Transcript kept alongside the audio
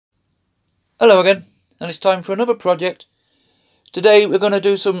Hello again, and it's time for another project. Today we're going to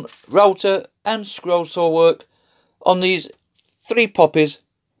do some router and scroll saw work on these 3 poppies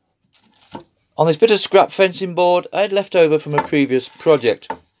on this bit of scrap fencing board I had left over from a previous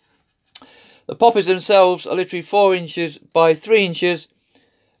project. The poppies themselves are literally 4 inches by 3 inches,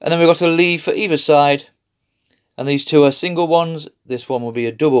 and then we've got a leaf for either side, and these 2 are single ones. This one will be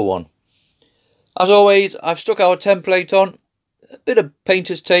a double one. As always, I've stuck our template on, a bit of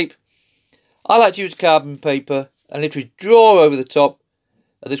painter's tape. I like to use carbon paper and literally draw over the top,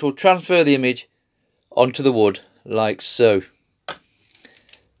 and this will transfer the image onto the wood like so.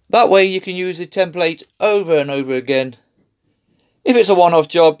 That way you can use the template over and over again. If it's a one-off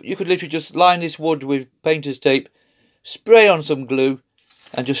job, you could literally just line this wood with painter's tape, spray on some glue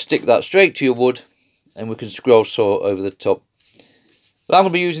and just stick that straight to your wood, and we can scroll saw over the top. But I'm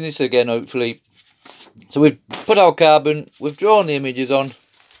going to be using this again hopefully. So we've put our carbon, we've drawn the images on,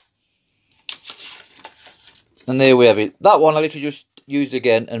 and there we have it. That one I literally just used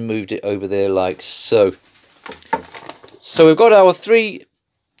again and moved it over there like so. So we've got our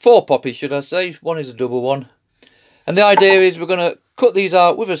 4 poppies, should I say. One is a double one. And the idea is we're going to cut these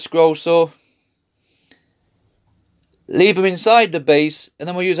out with a scroll saw, leave them inside the base, and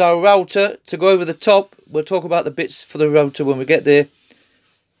then we'll use our router to go over the top. We'll talk about the bits for the router when we get there.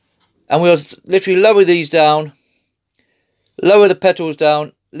 And we'll literally lower these down, lower the petals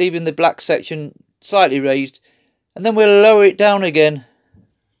down, leaving the black section slightly raised, and then we'll lower it down again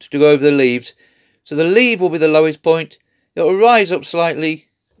to go over the leaves. So the leaf will be the lowest point. It will rise up slightly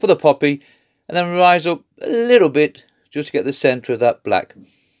for the poppy, and then rise up a little bit just to get the centre of that black.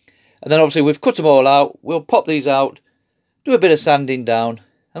 And then obviously we've cut them all out. We'll pop these out, do a bit of sanding down,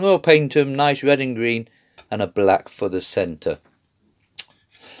 and we'll paint them nice red and green and a black for the centre.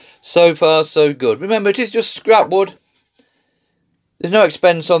 So far so good. Remember, it is just scrap wood. There's no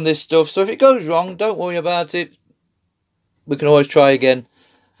expense on this stuff, so if it goes wrong, don't worry about it. We can always try again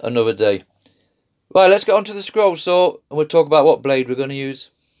another day. Right, let's get on to the scroll saw, and we'll talk about what blade we're going to use.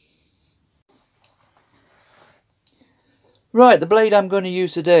 Right, the blade I'm going to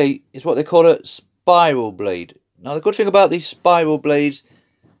use today is what they call a spiral blade. Now, the good thing about these spiral blades,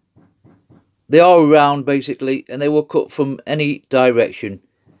 they are round basically, and they will cut from any direction.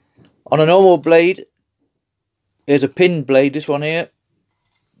 On a normal blade, here's a pin blade, this one here.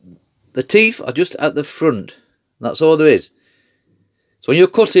 The teeth are just at the front. That's all there is. So when you're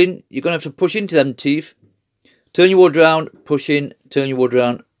cutting, you're going to have to push into them teeth. Turn your wood round, push in. Turn your wood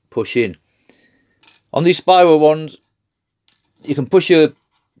round, push in. On these spiral ones, you can push your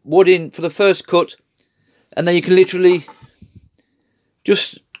wood in for the first cut, and then you can literally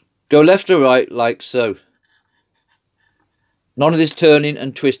just go left or right like so. None of this turning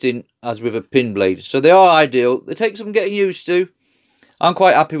and twisting as with a pin blade. So they are ideal. They take some getting used to. I'm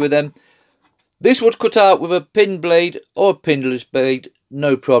quite happy with them. This would cut out with a pin blade or a pinless blade,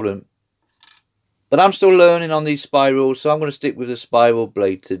 no problem. But I'm still learning on these spirals, so I'm going to stick with the spiral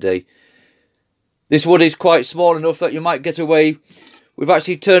blade today. This wood is quite small enough that you might get away with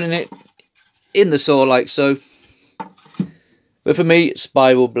actually turning it in the saw like so. But for me,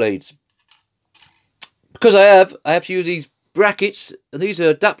 spiral blades. Because I have to use these brackets, and these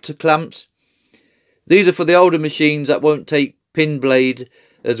are adapter clamps. These are for the older machines that won't take pin blade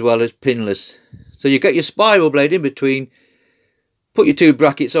as well as pinless. So you get your spiral blade in between, put your 2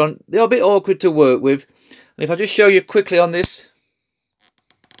 brackets on. They're a bit awkward to work with. And if I just show you quickly on this,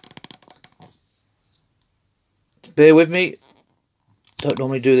 bear with me, don't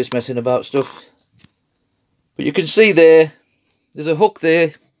normally do this messing about stuff, but you can see there's a hook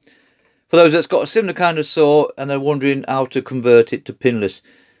there for those that's got a similar kind of saw and are wondering how to convert it to pinless.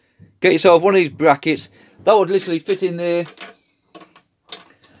 Get yourself one of these brackets that would literally fit in there,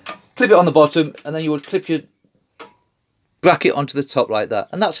 clip it on the bottom, and then you would clip your bracket onto the top like that,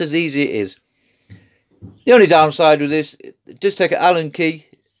 and that's as easy it is. The only downside with this, just take an Allen key,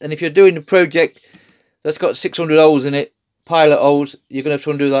 and if you're doing a project that's got 600 holes in it, pilot holes, you're going to have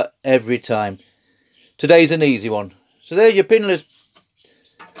to undo that every time. Today's an easy one. So there's your pinless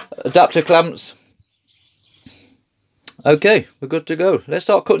adapter clamps. Okay, we're good to go. Let's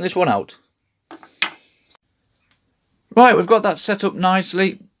start cutting this one out. Right, we've got that set up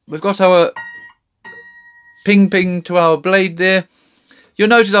nicely. We've got our ping to our blade there. You'll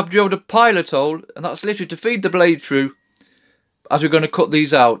notice I've drilled a pilot hole, and that's literally to feed the blade through as we're going to cut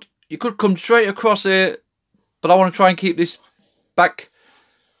these out. You could come straight across here, but I want to try and keep this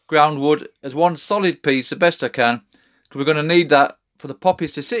background wood as one solid piece the best I can, because we're going to need that for the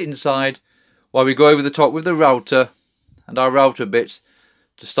poppies to sit inside while we go over the top with the router and our router bits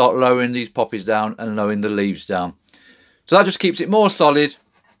to start lowering these poppies down and lowering the leaves down. So that just keeps it more solid.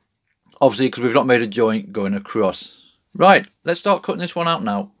 Obviously, because we've not made a joint going across. Right, let's start cutting this one out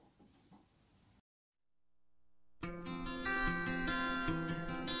now.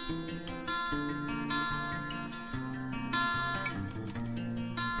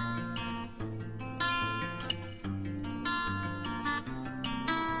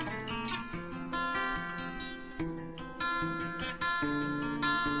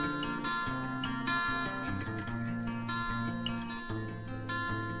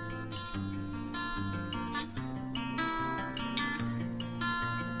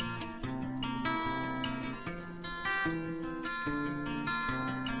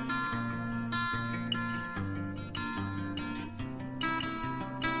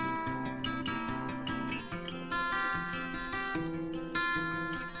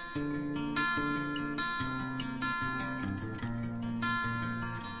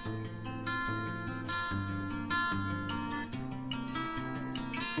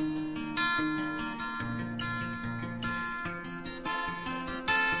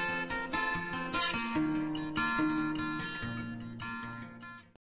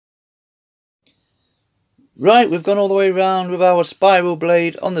 Right, we've gone all the way around with our spiral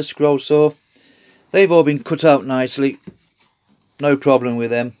blade on the scroll saw. They've all been cut out nicely. No problem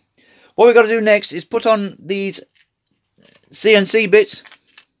with them. What we've got to do next is put on these CNC bits.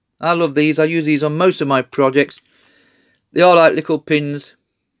 I love these. I use these on most of my projects. They are like little pins.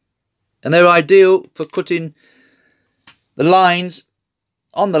 And they're ideal for cutting the lines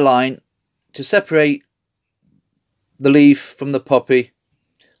on the line to separate the leaf from the poppy.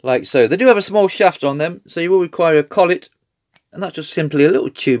 Like so. They do have a small shaft on them, so you will require a collet, and that's just simply a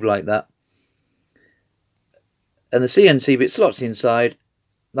little tube like that. And the CNC bit slots inside.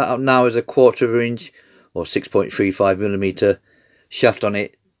 That now is a 1/4 inch or 6.35mm shaft on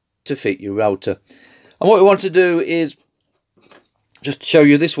it to fit your router. And what we want to do is just show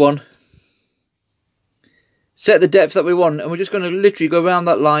you this one. Set the depth that we want, and we're just going to literally go around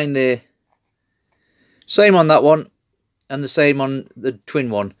that line there. Same on that one. And the same on the twin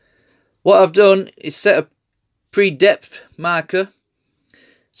one. What I've done is set a pre-depth marker.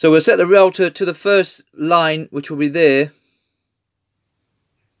 So we'll set the router to the first line, which will be there.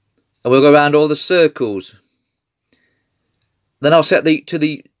 And we'll go around all the circles. Then I'll set to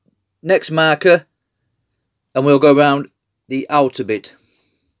the next marker. And we'll go around the outer bit.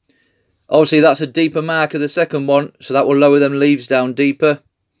 Obviously that's a deeper marker, the second one. So that will lower them leaves down deeper.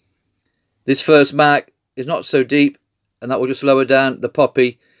 This first mark is not so deep. And that will just lower down the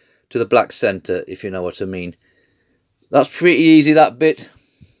poppy to the black centre, if you know what I mean. That's pretty easy, that bit.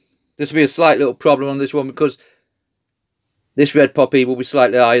 This will be a slight little problem on this one because this red poppy will be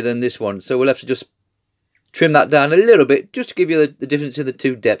slightly higher than this one. So we'll have to just trim that down a little bit just to give you the difference in the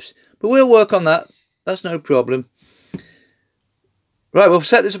two depths. But we'll work on that. That's no problem. Right, we'll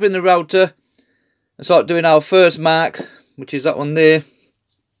set this up in the router and start doing our first mark, which is that one there,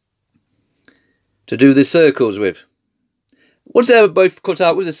 to do the circles with. Once they're both cut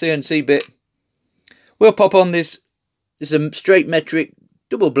out with the CNC bit, we'll pop on this. This is a straight metric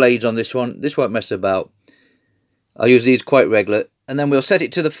double blades on this one. This won't mess about. I use these quite regular. And then we'll set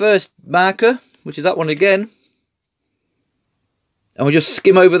it to the first marker, which is that one again. And we'll just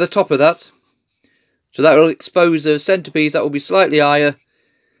skim over the top of that. So that will expose the centerpiece. That will be slightly higher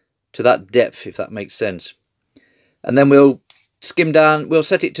to that depth, if that makes sense. And then we'll skim down. We'll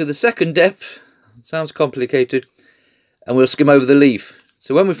set it to the second depth. Sounds complicated. And we'll skim over the leaf.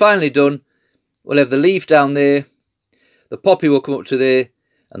 So when we're finally done, we'll have the leaf down there, the poppy will come up to there,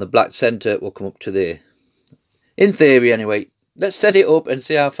 and the black centre will come up to there. In theory anyway. Let's set it up and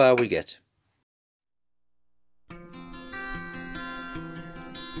see how far we get.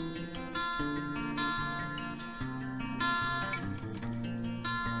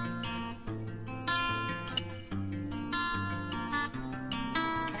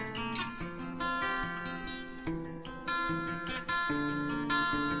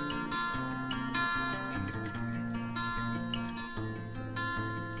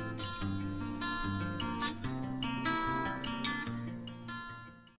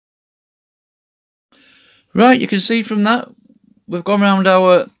 Right, you can see from that, we've gone around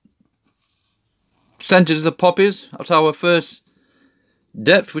our centres of the poppies at our first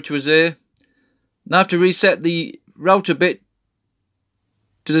depth, which was there. Now I have to reset the router bit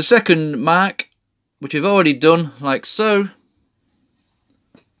to the second mark, which we've already done, like so.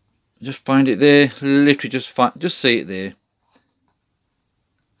 Just find it there, literally just see it there.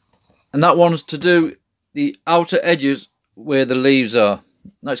 And that one's to do the outer edges where the leaves are.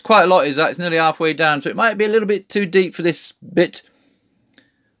 Now it's quite a lot, is that? It's nearly halfway down, so it might be a little bit too deep for this bit.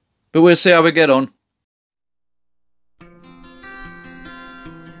 But we'll see how we get on.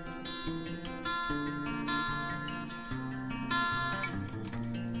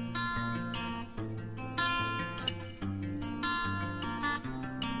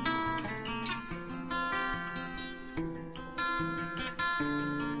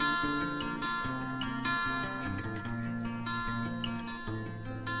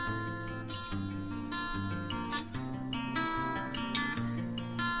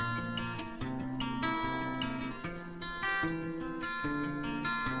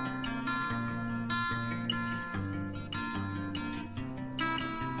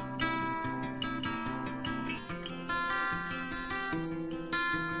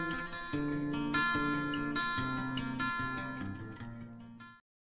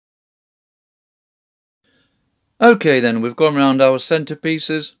 Okay then, we've gone around our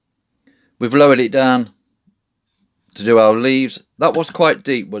centerpieces. We've lowered it down to do our leaves. That was quite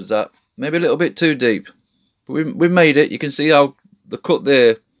deep, was that? Maybe a little bit too deep. But we've made it. You can see how the cut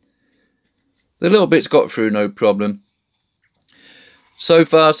there, the little bits got through no problem. So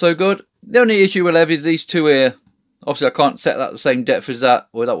far so good. The only issue we'll have is these two here. Obviously I can't set that the same depth as that,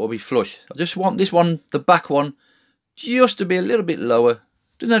 or that will be flush. I just want this one, the back one, just to be a little bit lower.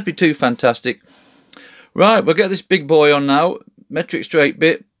 Doesn't have to be too fantastic. Right, we'll get this big boy on now, metric straight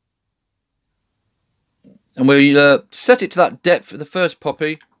bit. And we'll set it to that depth for the first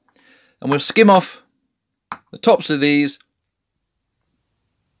poppy. And we'll skim off the tops of these.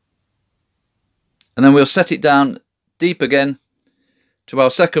 And then we'll set it down deep again to our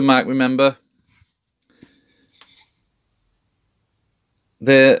second mark, remember.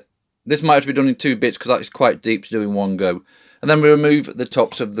 There, this might have to be done in two bits because that is quite deep to do in one go. And then we remove the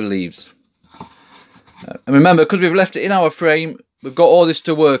tops of the leaves. And remember, because we've left it in our frame, we've got all this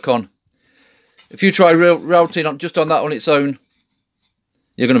to work on. If you try routing just on that on its own,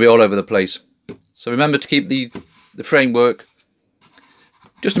 you're going to be all over the place. So remember to keep the framework,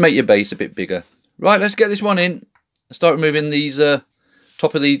 just to make your base a bit bigger. Right, let's get this one in and start removing these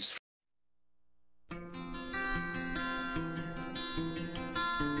top of these.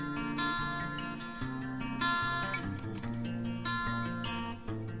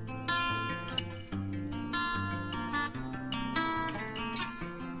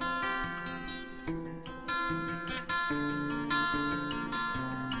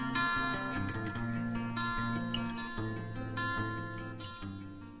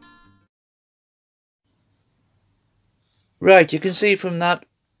 Right, you can see from that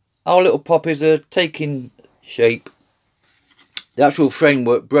our little poppies are taking shape. The actual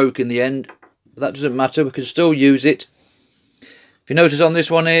framework broke in the end, but that doesn't matter, we can still use it. If you notice on this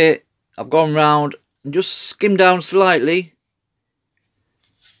one here, I've gone round and just skimmed down slightly,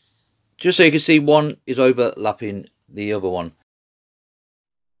 just so you can see one is overlapping the other one.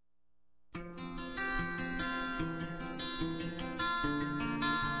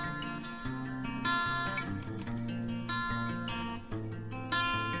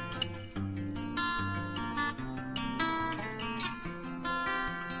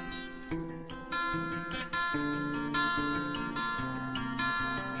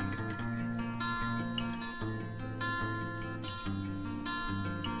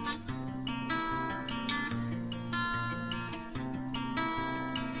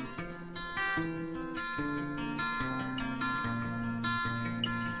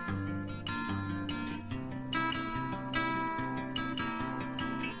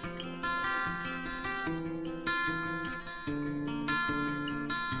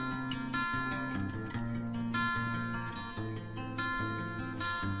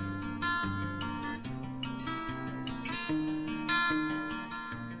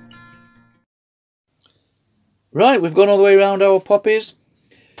 Right, we've gone all the way around our poppies.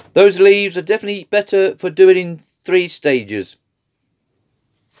 Those leaves are definitely better for doing in 3 stages.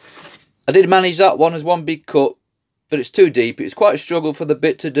 I did manage that one as one big cut, but it's too deep. It's quite a struggle for the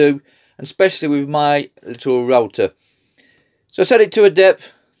bit to do, and especially with my little router. So I set it to a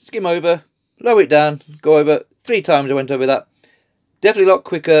depth, skim over, lower it down, go over 3 times I went over that. Definitely a lot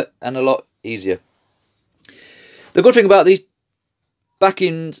quicker and a lot easier. The good thing about these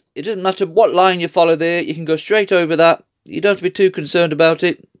backings, it doesn't matter what line you follow there, you can go straight over that. You don't have to be too concerned about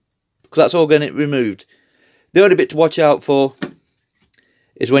it, because that's all going to get removed. The only bit to watch out for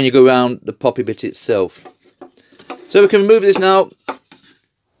is when you go around the poppy bit itself. So we can remove this now.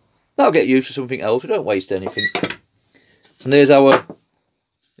 That'll get used for something else, we don't waste anything. And there's our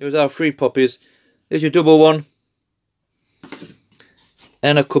 3 poppies. There's your double one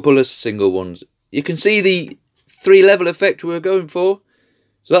and a couple of single ones. You can see the 3 level effect we were going for.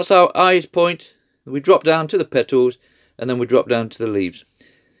 So that's our eyes point. We drop down to the petals and then we drop down to the leaves.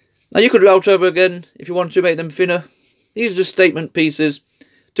 Now you could route over again if you wanted to make them thinner. These are just statement pieces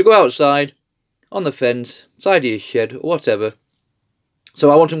to go outside, on the fence, side of your shed, or whatever. So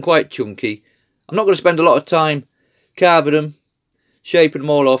I want them quite chunky. I'm not going to spend a lot of time carving them, shaping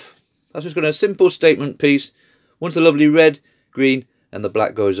them all off. That's just going to be a simple statement piece. Once the lovely red, green and the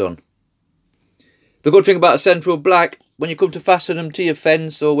black goes on. The good thing about a central black, when you come to fasten them to your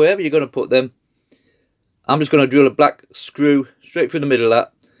fence or wherever you're going to put them, I'm just going to drill a black screw straight through the middle of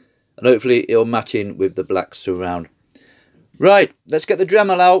that, and hopefully it'll match in with the black surround. Right, let's get the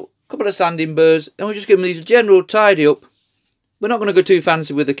Dremel out, a couple of sanding burrs, and we'll just give them these general tidy up. We're not going to go too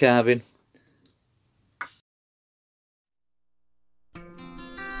fancy with the carving.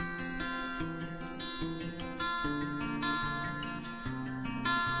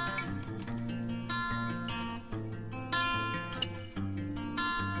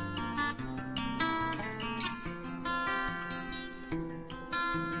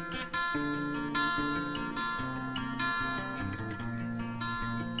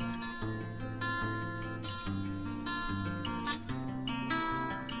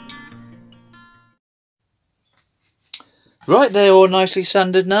 Right, they're all nicely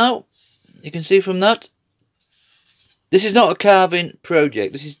sanded now. You can see from that. This is not a carving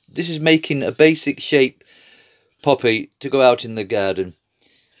project. This is making a basic shape poppy to go out in the garden.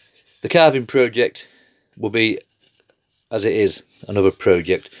 The carving project will be, as it is, another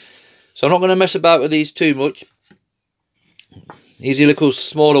project. So I'm not going to mess about with these too much. Easy little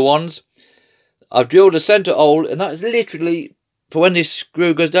smaller ones. I've drilled a centre hole, and that is literally for when this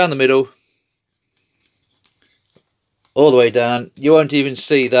screw goes down the middle, all the way down. You won't even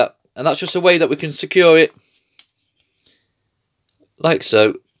see that, and that's just a way that we can secure it, like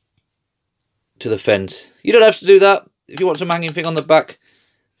so, to the fence. You don't have to do that. If you want some hanging thing on the back,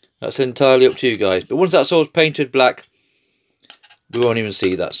 that's entirely up to you guys. But once that's all painted black, we won't even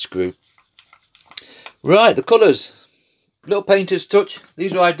see that screw. Right, the colours. Little painter's touch.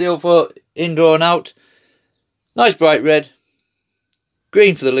 These are ideal for indoor and out. Nice bright red.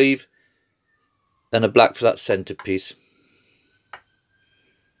 Green for the leaf. And a black for that centrepiece.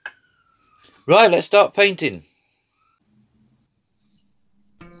 Right, let's start painting.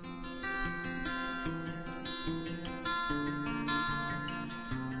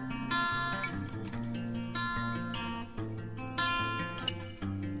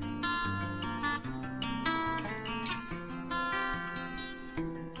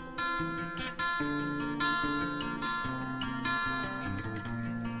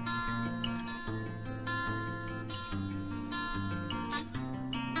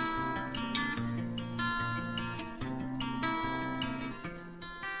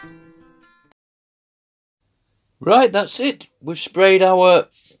 Right, that's it. We've sprayed our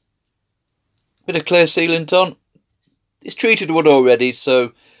bit of clear sealant on. It's treated wood already,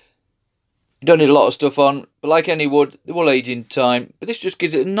 so you don't need a lot of stuff on. But like any wood, they will age in time. But this just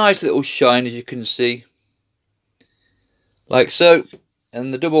gives it a nice little shine, as you can see. Like so.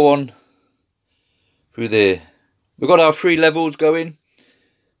 And the double one through there. We've got our 3 levels going.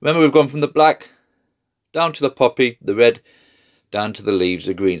 Remember, we've gone from the black down to the poppy, the red, down to the leaves,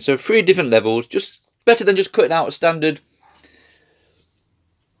 the green. So 3 different levels, just better than just cutting out a standard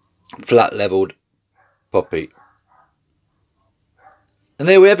flat leveled poppy. And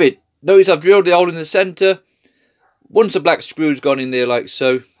there we have it. Notice I've drilled the hole in the centre. Once the black screw's gone in there like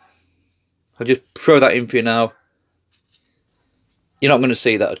so, I'll just throw that in for you now. You're not going to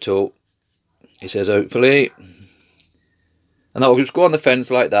see that at all. It says hopefully. And that will just go on the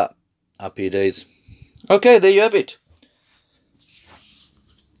fence like that. Happy days. Okay, there you have it.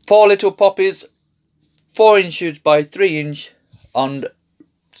 4 little poppies. 4 inches by 3 inch on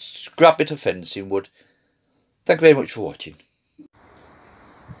scrap bit of fencing wood. Thank you very much for watching.